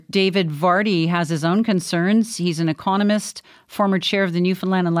David Vardy has his own concerns. He's an economist, former chair of the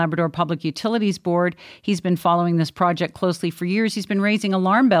Newfoundland and Labrador Public Utilities Board. He's been following this project closely for years. He's been raising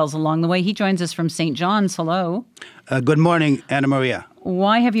alarm bells along the way. He joins us from St. John's. Hello. Good morning, Anna Maria.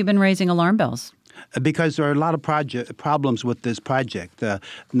 Why have you been raising alarm bells? Because there are a lot of problems with this project,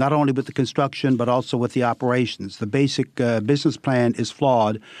 not only with the construction, but also with the operations. The basic business plan is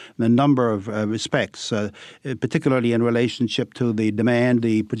flawed in a number of respects, particularly in relationship to the demand.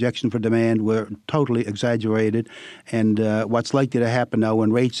 The projection for demand were totally exaggerated. And what's likely to happen now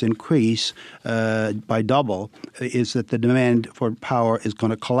when rates increase by double is that the demand for power is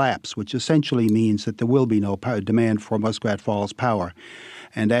going to collapse, which essentially means that there will be no demand for Muskrat Falls power.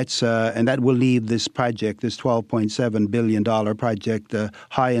 And that will leave this project, this $12.7 billion project,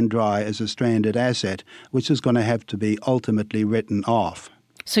 high and dry as a stranded asset, which is going to have to be ultimately written off.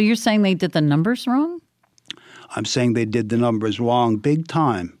 So you're saying they did the numbers wrong? I'm saying they did the numbers wrong big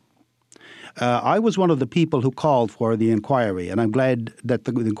time. I was one of the people who called for the inquiry, and I'm glad that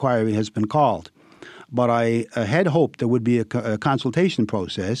the inquiry has been called. But I had hoped there would be a consultation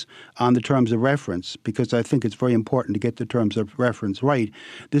process on the terms of reference, because I think it's very important to get the terms of reference right.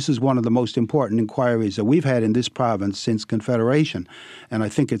 This is one of the most important inquiries that we've had in this province since Confederation, and I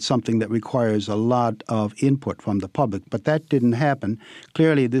think it's something that requires a lot of input from the public. But that didn't happen.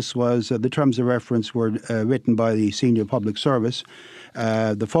 Clearly, this was the terms of reference were written by the Senior Public Service.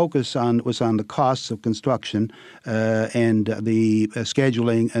 The focus was on the costs of construction and the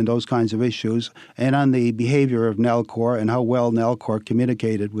scheduling and those kinds of issues, and on the behavior of Nalcor and how well Nalcor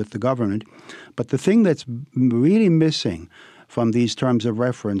communicated with the government. But the thing that's really missing from these terms of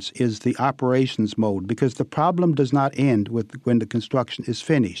reference is the operations mode, because the problem does not end with when the construction is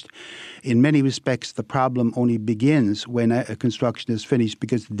finished. In many respects, the problem only begins when a construction is finished,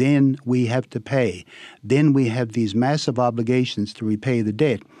 because then we have to pay. Then we have these massive obligations to repay the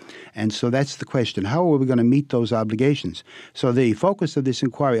debt. And so that's the question. How are we going to meet those obligations? So the focus of this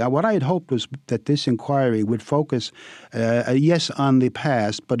inquiry, what I had hoped was that this inquiry would focus, yes, on the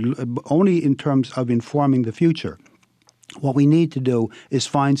past, but only in terms of informing the future. What we need to do is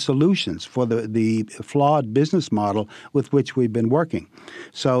find solutions for the flawed business model with which we've been working.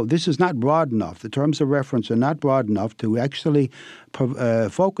 So this is not broad enough. The terms of reference are not broad enough to actually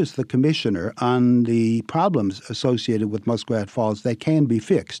focus the commissioner on the problems associated with Muskrat Falls that can be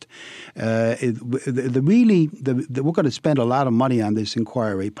fixed. We're going to spend a lot of money on this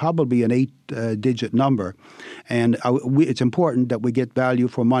inquiry, probably an 8-digit number, and it's important that we get value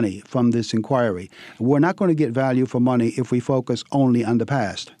for money from this inquiry. We're not going to get value for money if we focus only on the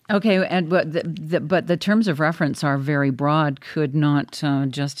past. Okay, but the terms of reference are very broad. Could not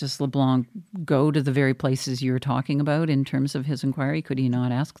Justice LeBlanc go to the very places you're talking about in terms of his inquiry? Could he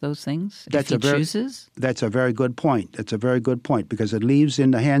not ask those things if he chooses? That's a very good point. That's a very good point, because it leaves in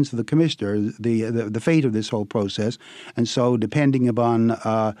the hands of the commissioner the fate of this whole process. And so, depending upon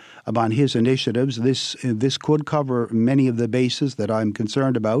his initiatives, this could cover many of the bases that I'm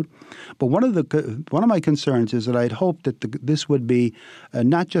concerned about. But one of my concerns is that I'd hoped that this would be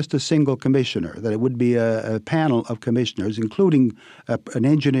not just a single commissioner, that it would be a panel of commissioners, including an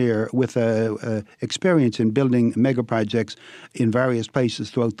engineer with experience in building mega projects in various places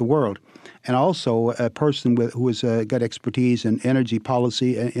throughout the world, and also a person who has got expertise in energy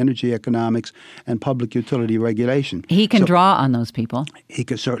policy, energy economics, and public utility regulation. He can draw on those people. He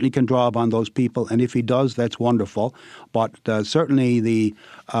certainly can draw upon those people, and if he does, that's wonderful. But certainly the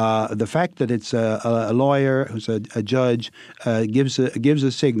fact that it's a lawyer who's a judge gives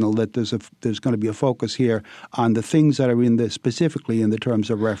a signal that there's going to be a focus here on the things that are specifically in the terms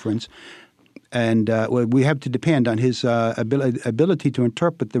of reference. And we have to depend on his ability to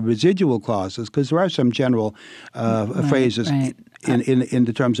interpret the residual clauses, because there are some general phrases in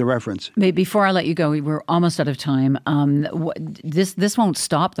the terms of reference. Before I let you go, we're almost out of time. This won't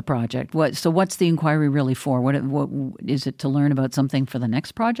stop the project. So what's the inquiry really for? What is it, to learn about something for the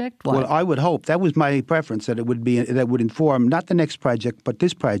next project? Well, I would hope, that was my preference, that it would be that would inform not the next project but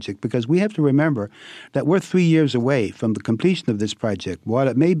this project, because we have to remember that we're 3 years away from the completion of this project. While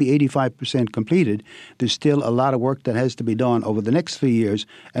it may be 85% completed, there's still a lot of work that has to be done over the next 3 years.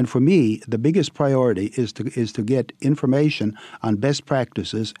 And for me, the biggest priority is to get information on best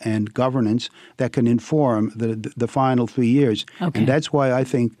practices and governance that can inform the final 3 years. Okay. And that's why I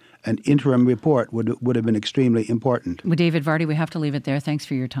think an interim report would have been extremely important. Well, David Vardy, we have to leave it there. Thanks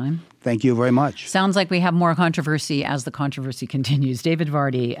for your time. Thank you very much. Sounds like we have more controversy as the controversy continues. David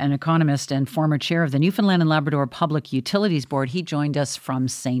Vardy, an economist and former chair of the Newfoundland and Labrador Public Utilities Board, he joined us from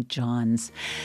St. John's.